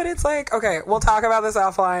know, but it's like, okay, we'll talk about this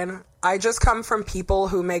offline. I just come from people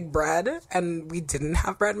who make bread, and we didn't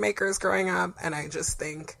have bread makers growing up, and I just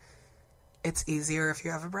think it's easier if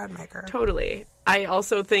you have a bread maker. Totally. I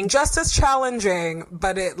also think... Just as challenging,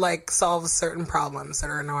 but it, like, solves certain problems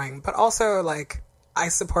that are annoying. But also, like, I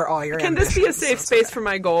support all your Can this be a ambitions, safe so space okay. for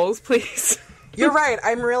my goals, please? You're right.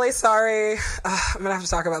 I'm really sorry. I'm going to have to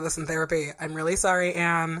talk about this in therapy. I'm really sorry,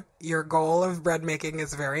 Anne. Your goal of bread making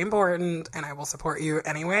is very important, and I will support you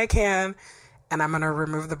any way I can. And I'm going to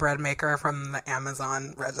remove the bread maker from the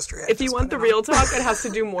Amazon registry. If you want the real talk, it has to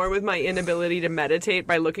do more with my inability to meditate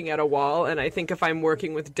by looking at a wall. And I think if I'm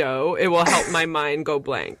working with dough, it will help my mind go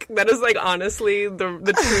blank. That is, like, honestly, the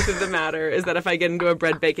truth of the matter is that if I get into a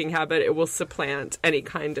bread baking habit, it will supplant any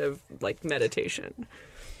kind of, like, meditation.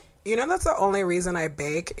 You know, that's the only reason I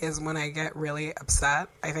bake is when I get really upset.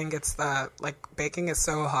 I think it's baking is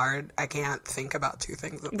so hard. I can't think about two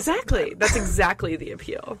things at the same Exactly. time. That's exactly the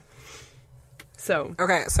appeal. So,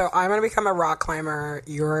 Okay, so I'm going to become a rock climber.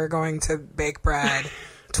 You're going to bake bread.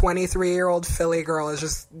 23-year-old Philly girl has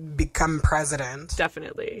just become president.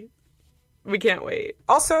 definitely. We can't wait.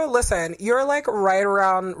 Also, listen, you're like right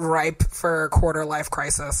around ripe for a quarter life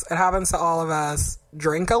crisis. It happens to all of us.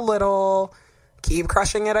 Drink a little. Keep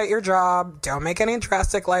crushing it at your job. Don't make any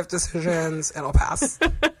drastic life decisions. It'll pass.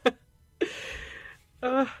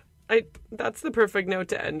 That's the perfect note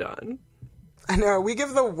to end on. I know, we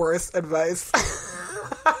give the worst advice.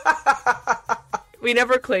 We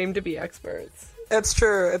never claim to be experts. It's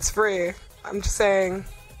true. It's free. I'm just saying,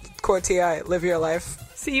 quote T.I., live your life.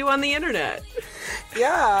 See you on the internet.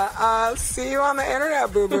 Yeah, see you on the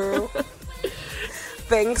internet, boo-boo.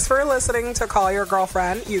 Thanks for listening to Call Your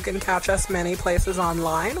Girlfriend. You can catch us many places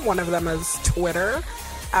online. One of them is Twitter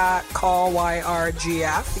at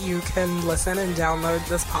CallYRGF. You can listen and download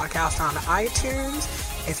this podcast on iTunes.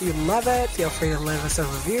 If you love it, feel free to leave us a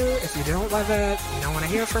review. If you don't love it, we don't want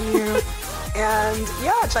to hear from you. And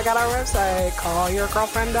yeah, check out our website,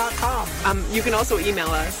 callyourgirlfriend.com. You can also email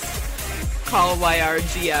us,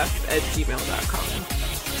 callyrgf@gmail.com.